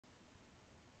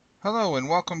Hello and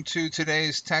welcome to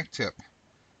today's Tech Tip.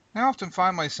 I often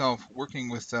find myself working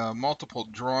with multiple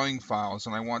drawing files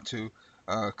and I want to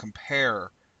compare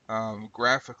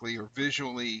graphically or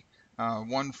visually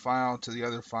one file to the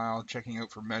other file, checking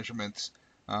out for measurements.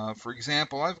 For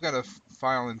example, I've got a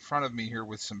file in front of me here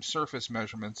with some surface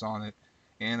measurements on it,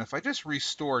 and if I just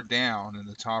restore down in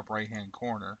the top right hand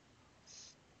corner,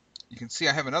 you can see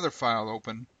I have another file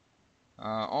open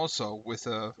also with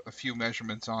a few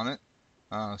measurements on it,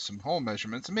 some hole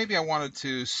measurements. And maybe I wanted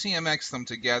to CMX them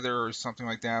together or something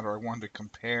like that, or I wanted to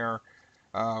compare,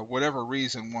 whatever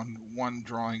reason, one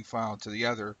drawing file to the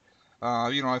other.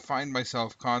 I find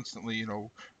myself constantly,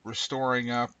 restoring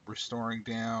up, restoring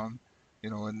down,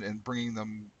 and bringing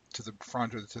them to the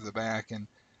front or to the back. And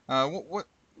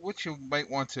what you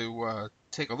might want to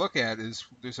take a look at is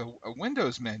there's a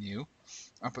Windows menu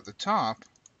up at the top,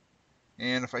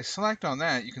 and if I select on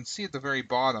that, you can see at the very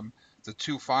bottom the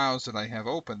two files that I have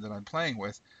open that I'm playing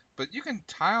with. But you can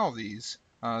tile these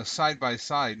side by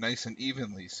side nice and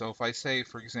evenly. So if I say,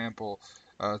 for example,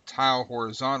 tile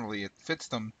horizontally, it fits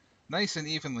them nice and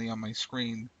evenly on my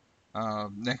screen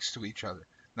next to each other.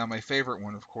 Now my favorite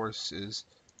one, of course, is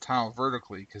tile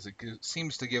vertically because it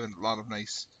seems to give a lot of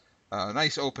nice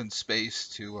open space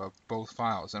to both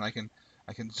files. And I can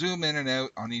zoom in and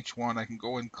out on each one. I can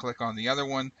go and click on the other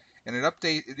one, and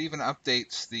it even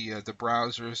updates the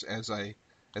browsers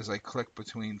as I click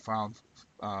between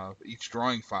each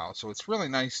drawing file. So it's really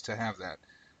nice to have that.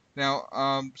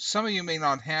 Now, some of you may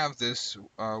not have this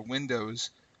Windows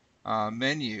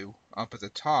menu up at the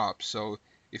top. So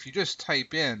if you just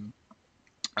type in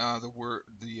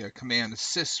the command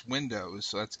sys windows,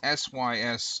 so that's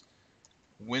SYS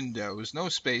Windows, no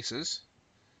spaces,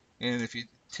 and if you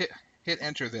hit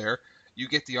enter there, you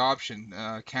get the option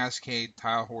cascade,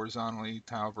 tile horizontally,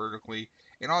 tile vertically,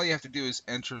 and all you have to do is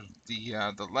enter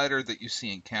the letter that you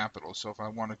see in capitals. So if I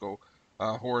want to go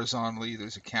horizontally,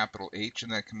 there's a capital H in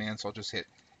that command, so I'll just hit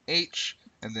H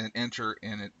and then enter,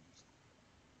 and it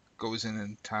goes in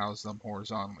and tiles them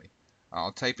horizontally.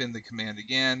 I'll type in the command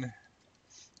again,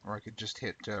 or I could just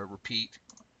hit repeat,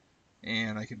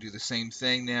 and I can do the same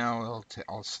thing now.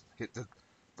 I'll hit the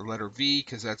letter V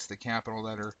because that's the capital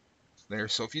letter there.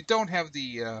 So if you don't have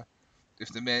if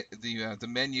the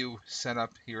menu set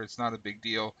up here, it's not a big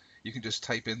deal. You can just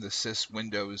type in the sys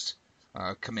windows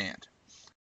command.